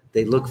people,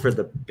 they look for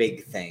the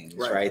big things,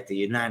 right? The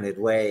United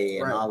Way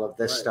and all of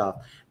this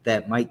stuff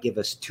that might give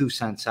us 2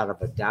 cents out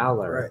of a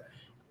dollar.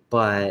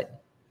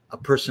 But a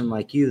person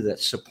like you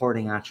that's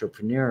supporting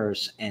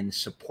entrepreneurs and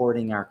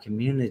supporting our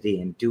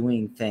community and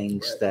doing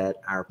things that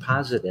are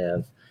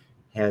positive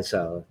has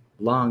a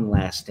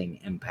long-lasting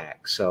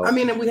impact. So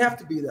and we have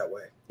to be that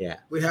way. Yeah,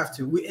 we have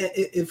to.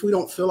 If we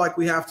don't feel like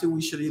we have to,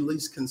 we should at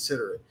least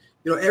consider it.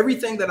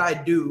 Everything that I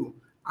do,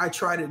 I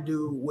try to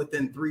do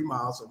within 3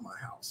 miles of my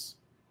house.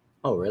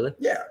 Oh, really?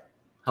 Yeah.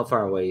 How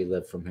far away you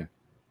live from here?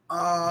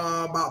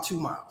 About 2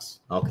 miles.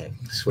 Okay,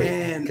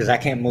 sweet. Because I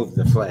can't move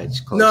the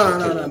fledge. No.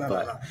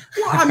 Well,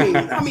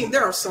 I mean,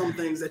 there are some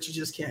things that you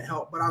just can't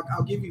help. But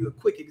I'll give you a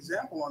quick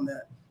example on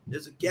that.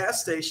 There's a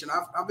gas station.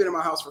 I've been in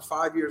my house for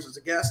 5 years. There's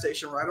a gas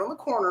station right on the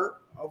corner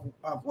of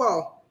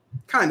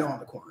kind of on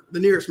the corner, the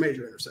nearest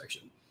major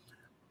intersection.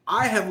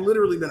 I have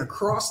literally been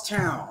across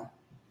town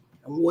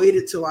and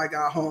waited till I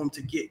got home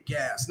to get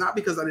gas. Not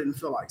because I didn't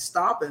feel like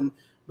stopping,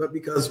 but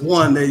because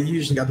 1, they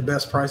usually got the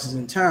best prices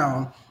in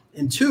town,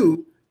 and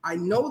 2, I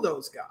know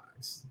those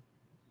guys.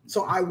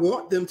 So I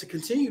want them to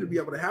continue to be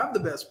able to have the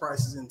best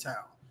prices in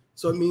town.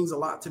 So it means a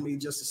lot to me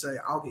just to say,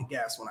 I'll get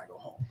gas when I go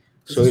home.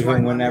 So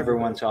even when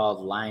everyone's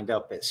all lined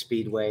up at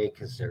Speedway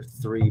because they're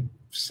 3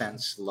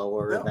 cents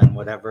lower than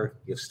whatever,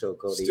 you'll still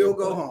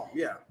go home.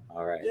 Yeah.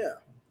 All right. Yeah.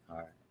 All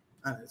right.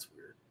 That's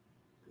weird.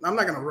 I'm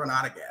not going to run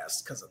out of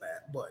gas because of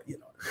that. But,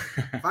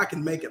 if I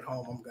can make it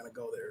home, I'm going to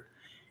go there.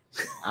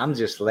 I'm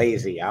just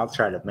lazy. I'll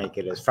try to make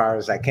it as far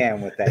as I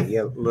can with that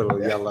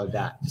little yellow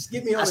dot. Just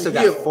get me on I still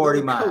got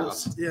 40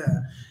 miles.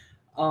 Yeah.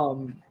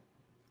 All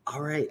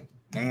right,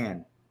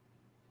 man.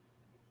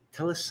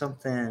 Tell us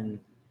something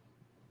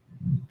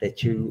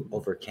that you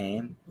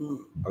overcame,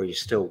 or you're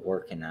still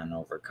working on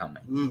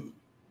overcoming?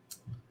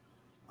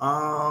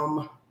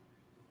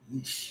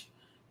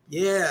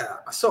 Yeah.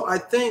 So I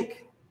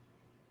think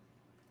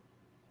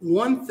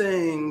one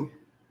thing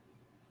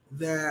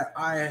that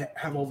I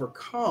have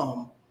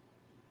overcome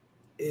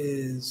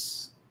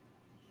is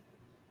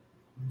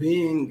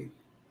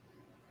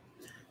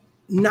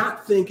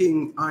not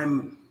thinking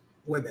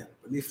wait a minute,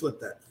 let me flip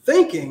that.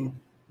 Thinking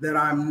that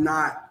I'm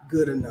not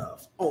good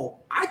enough. Oh,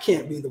 I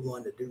can't be the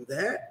one to do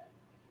that.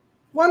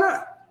 Why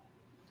not?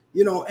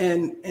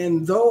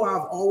 And though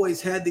I've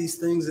always had these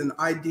things and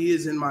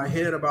ideas in my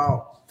head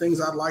about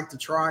things I'd like to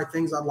try,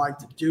 things I'd like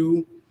to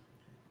do,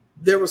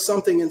 there was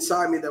something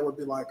inside me that would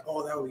be like,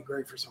 oh, that would be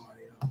great for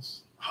somebody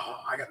else.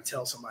 Oh, I got to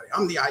tell somebody.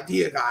 I'm the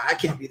idea guy. I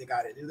can't be the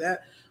guy to do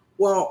that.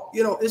 Well,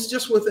 it's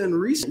just within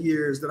recent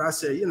years that I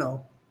said,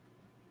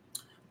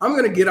 I'm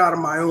going to get out of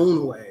my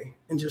own way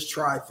and just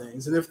try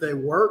things. And if they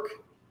work,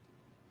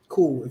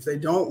 cool. If they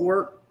don't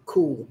work,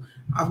 cool.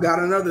 I've got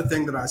another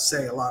thing that I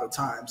say a lot of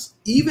times.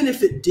 Even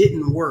if it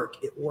didn't work,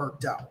 it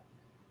worked out.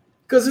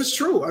 Because it's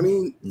true. I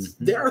mean,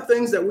 there are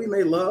things that we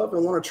may love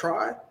and want to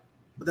try,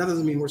 but that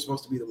doesn't mean we're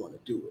supposed to be the one to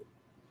do it.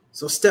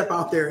 So step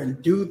out there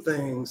and do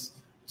things.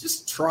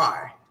 Just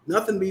try.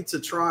 Nothing beats a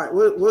try.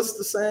 What's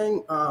the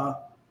saying?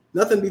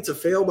 Nothing beats a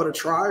fail but a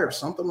try, or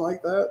something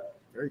like that.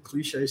 Very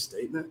cliche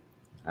statement.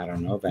 I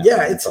don't know that.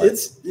 Yeah, it's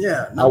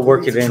I'll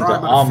work it into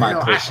all my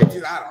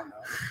cliches. I don't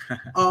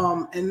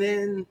know. And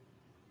then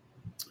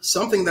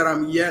something that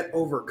I'm yet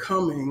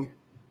overcoming,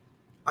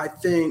 I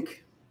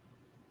think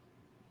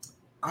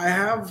I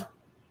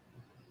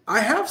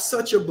have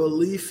such a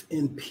belief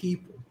in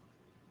people.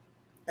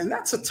 And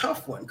that's a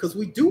tough one because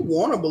we do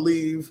want to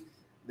believe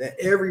that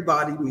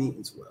everybody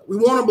means well. We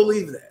want to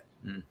believe that.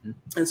 Mm-hmm.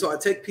 And so I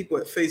take people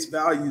at face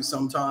value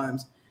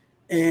sometimes.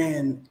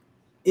 And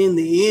in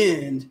the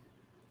end,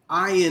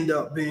 I end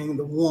up being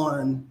the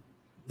one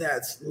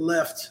that's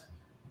left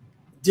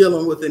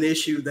dealing with an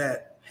issue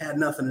that had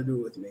nothing to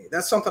do with me.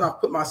 That's something I've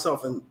put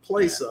myself in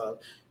place of.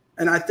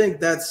 And I think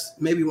that's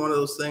maybe one of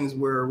those things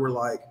where we're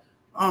like,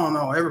 oh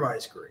no,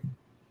 everybody's great.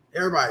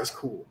 Everybody's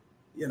cool,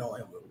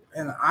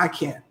 and I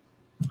can't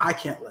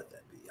let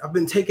that be. I've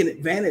been taken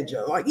advantage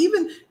of. Like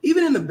even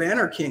in the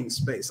Banner King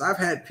space, I've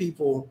had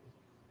people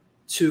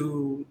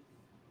to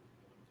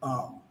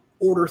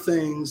order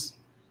things,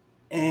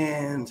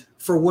 and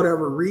for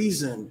whatever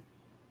reason,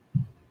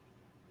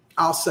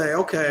 I'll say,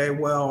 okay,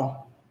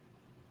 well,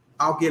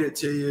 I'll get it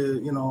to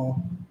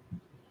you,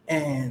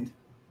 and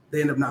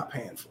they end up not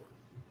paying for it.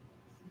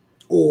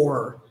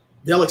 Or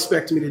they'll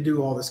expect me to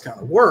do all this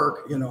kind of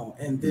work,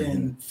 and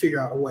then figure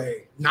out a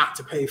way not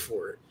to pay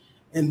for it.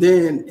 And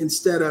then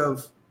instead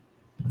of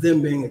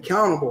them being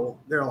accountable,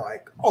 they're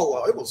like, oh,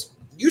 well,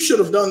 you should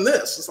have done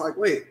this. It's like,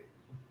 wait,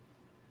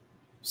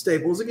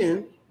 Staples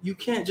again. You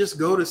can't just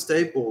go to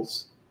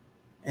Staples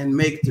and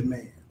make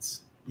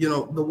demands.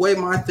 The way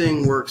my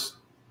thing works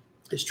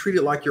is treat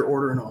it like you're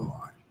ordering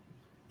online.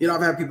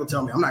 I've had people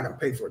tell me, I'm not going to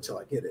pay for it till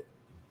I get it.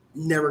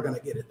 Never going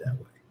to get it that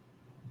way.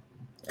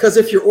 Because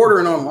if you're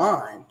ordering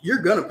online, you're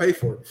going to pay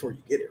for it before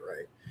you get it,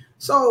 right?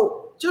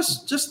 So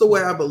just the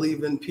way I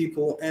believe in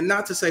people, and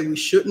not to say we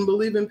shouldn't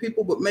believe in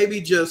people, but maybe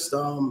just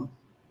kind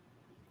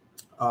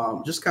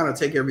of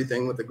take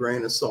everything with a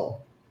grain of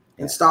salt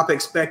and stop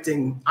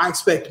expecting. I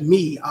expect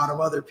me out of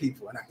other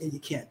people, and you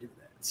can't do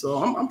that.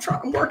 So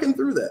I'm working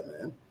through that,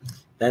 man.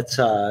 That's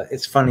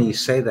it's funny you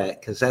say that,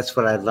 because that's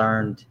what I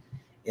learned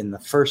in the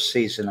first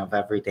season of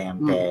Every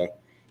Damn Day.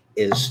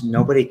 Is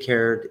nobody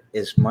cared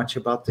as much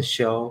about the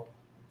show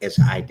as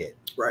I did.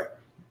 Right.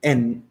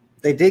 And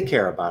they did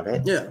care about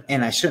it. Yeah.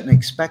 And I shouldn't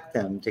expect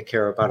them to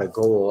care about a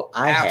goal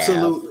I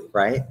have.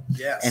 Right.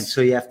 Yes. And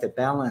so you have to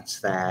balance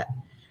that,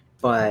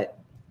 but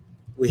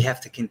we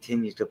have to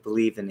continue to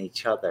believe in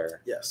each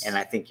other. Yes. And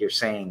I think you're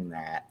saying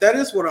that. That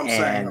is what I'm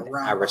saying. And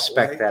I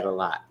respect that a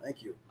lot.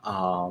 Thank you.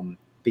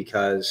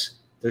 Because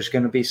there's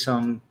going to be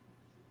some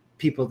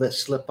people that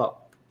slip up,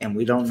 and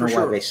we don't know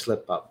why they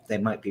slip up. They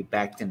might be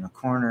backed in the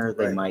corner.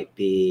 They might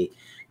be,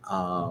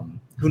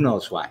 who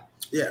knows why.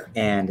 Yeah.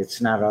 And it's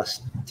not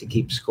us to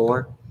keep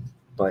score,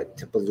 but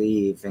to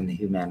believe in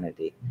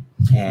humanity.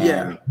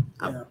 And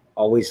I've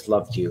always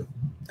loved you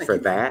for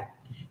that.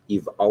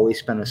 You've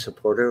always been a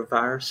supporter of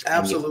ours.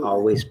 Absolutely. And you've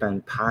always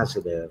been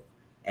positive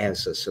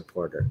as a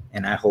supporter.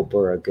 And I hope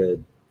we're a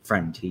good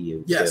friend to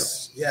you.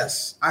 Yes. Too.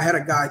 Yes. I had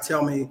a guy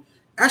tell me,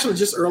 actually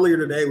just earlier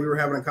today, we were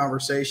having a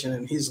conversation,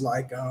 and he's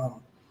like,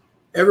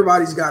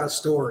 everybody's got a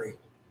story.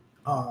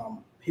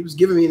 He was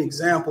giving me an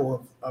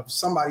example of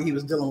somebody he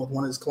was dealing with,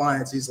 one of his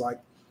clients. He's like,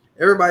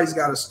 everybody's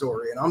got a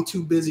story, and I'm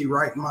too busy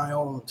writing my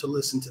own to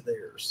listen to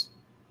theirs.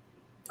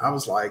 I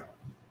was like,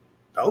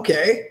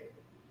 okay,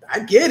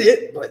 I get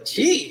it, but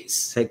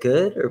geez. Is it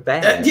good or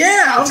bad?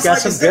 Yeah. It's got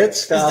some good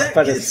stuff,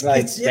 but it's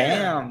like,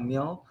 damn,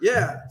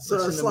 Yeah.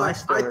 So it's like,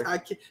 I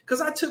can't,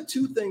 because I took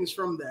two things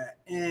from that.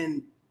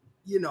 And,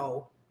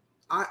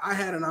 I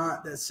had an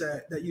aunt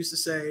that used to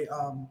say,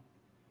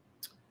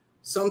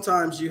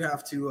 sometimes you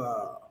have to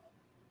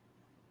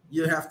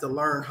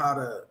learn how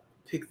to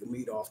pick the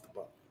meat off the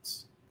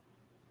bones,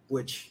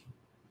 which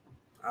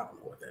I don't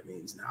know what that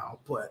means now,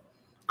 but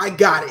I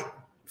got it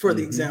for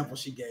the example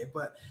she gave.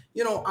 But,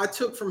 you know, I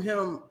took from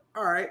him,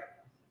 all right,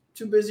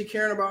 too busy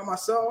caring about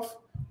myself,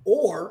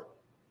 or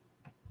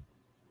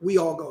we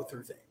all go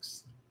through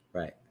things.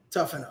 Right.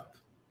 Toughen up.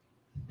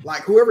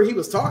 Like whoever he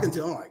was talking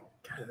to, I'm like,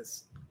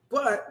 guys,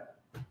 but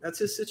that's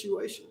his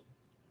situation.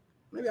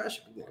 Maybe I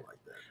should be more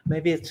like that.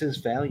 Maybe it's his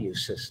value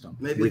system.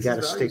 Maybe we got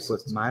to stick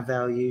with my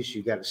values.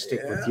 You got to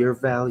stick with your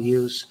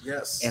values.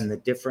 Yes. And the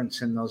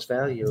difference in those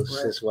values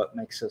is what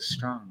makes us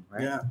strong,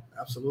 right? Yeah,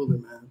 absolutely,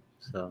 man.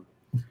 So,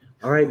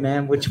 all right,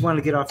 man. What you want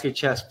to get off your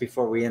chest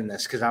before we end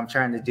this? Because I'm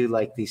trying to do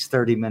like these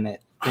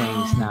 30-minute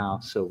things now.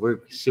 So we're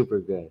super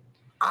good.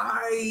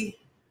 I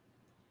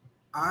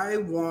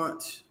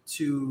want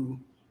to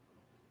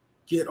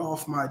get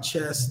off my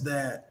chest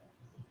that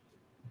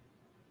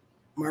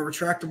my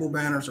retractable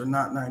banners are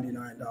not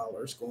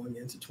 $99 going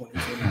into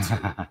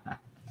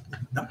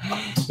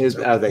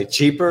 2022. Are they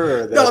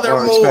cheaper or no,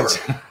 they're more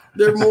expensive?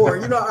 They're more.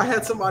 You know, I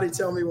had somebody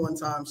tell me one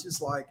time,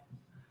 she's like,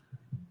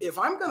 if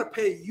I'm going to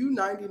pay you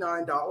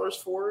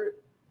 $99 for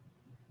it,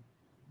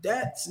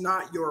 that's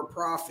not your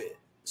profit.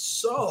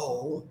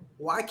 So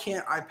why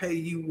can't I pay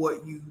you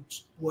what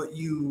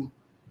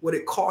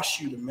it costs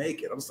you to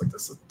make it? I was like,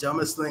 that's the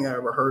dumbest thing I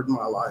ever heard in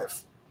my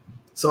life.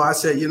 So I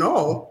said, you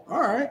know,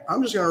 all right,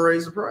 I'm just going to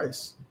raise the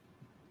price.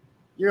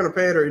 You're going to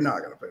pay it or you're not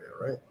going to pay it,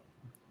 right?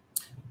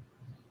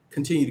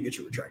 Continue to get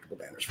your retractable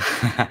banners.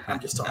 I'm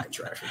just talking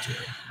trash with you.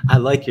 I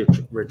like your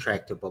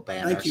retractable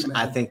banners. Thank you, man.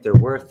 I think they're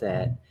worth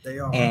that. They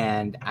are.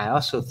 And I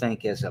also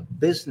think as a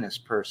business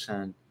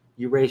person,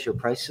 you raise your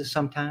prices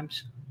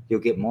sometimes,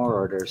 you'll get more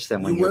orders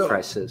than when your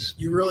prices.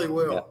 You really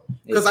will.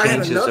 Because I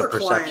had another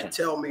client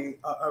tell me,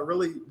 a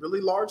really,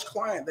 really large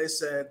client, they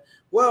said,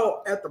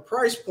 well, at the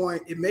price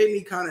point, it made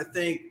me kind of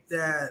think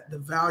that the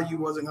value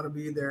wasn't going to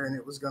be there and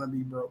it was going to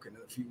be broken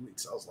in a few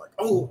weeks. I was like,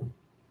 oh,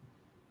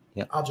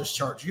 I'll just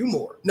charge you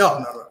more.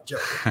 No,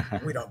 joking.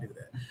 We don't do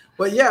that.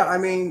 But yeah, I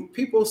mean,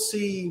 people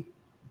see,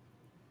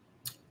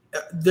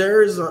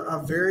 there's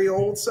a very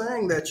old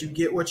saying that you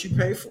get what you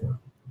pay for.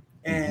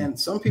 And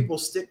some people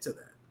stick to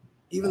that,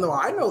 even though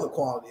I know the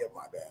quality of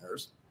my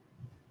banners.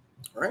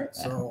 Right.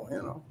 So,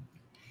 you know.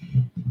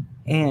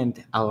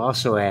 And I'll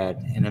also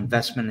add an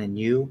investment in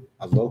you,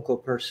 a local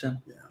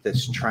person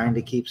that's trying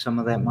to keep some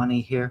of that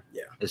money here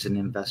is an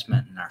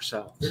investment in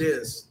ourselves. It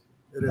is.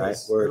 It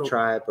is. We're a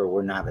tribe or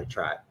we're not a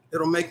tribe.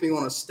 It'll make me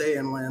want to stay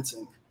in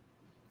Lansing.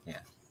 Yeah.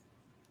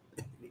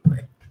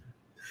 Anyway.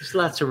 There's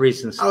lots of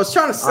reasons. I was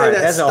trying to say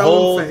that's a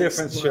whole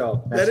different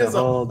show. That's a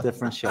whole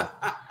different show.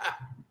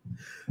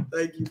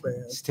 Thank you,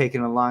 man. It's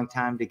taken a long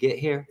time to get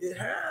here. It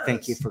has.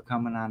 Thank you for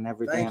coming on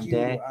every damn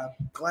day. I'm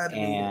glad to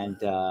be here. And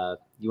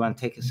you want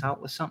to take us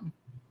out with something?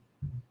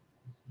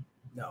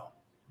 No.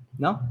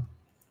 No?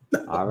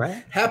 All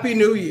right. Happy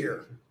New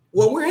Year.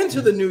 Well, we're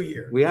into the new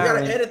year. We got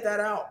to edit that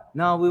out.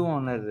 No, we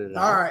won't edit it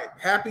out. All right.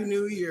 Happy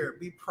New Year.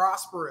 Be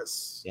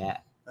prosperous. Yeah.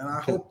 And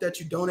I hope that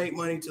you donate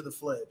money to the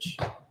Fledge.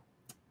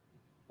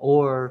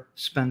 Or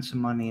spend some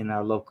money in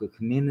our local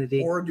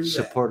community. Or do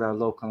support our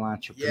local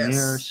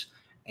entrepreneurs.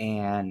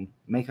 And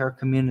make our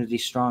community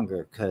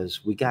stronger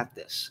because we got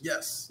this.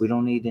 Yes. We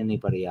don't need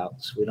anybody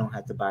else. We don't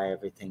have to buy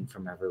everything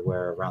from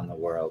everywhere around the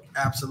world.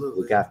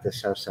 Absolutely. We got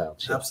this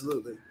ourselves.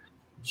 Absolutely.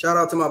 Shout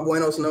out to my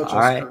Buenos Noches. All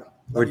right.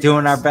 We're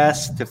doing our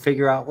best to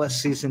figure out what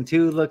season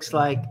 2 looks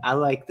like. I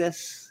like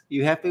this.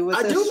 You happy with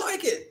this? I do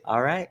like it.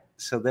 All right.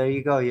 So there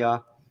you go,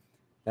 y'all.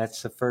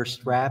 That's the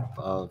first wrap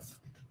of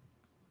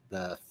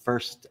the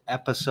first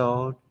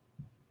episode,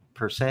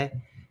 per se,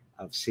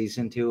 of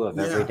season 2 of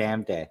Every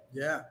Damn Day.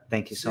 Yeah.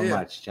 Thank you so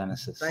much,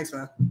 Genesis. Thanks,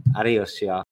 man. Adios, y'all.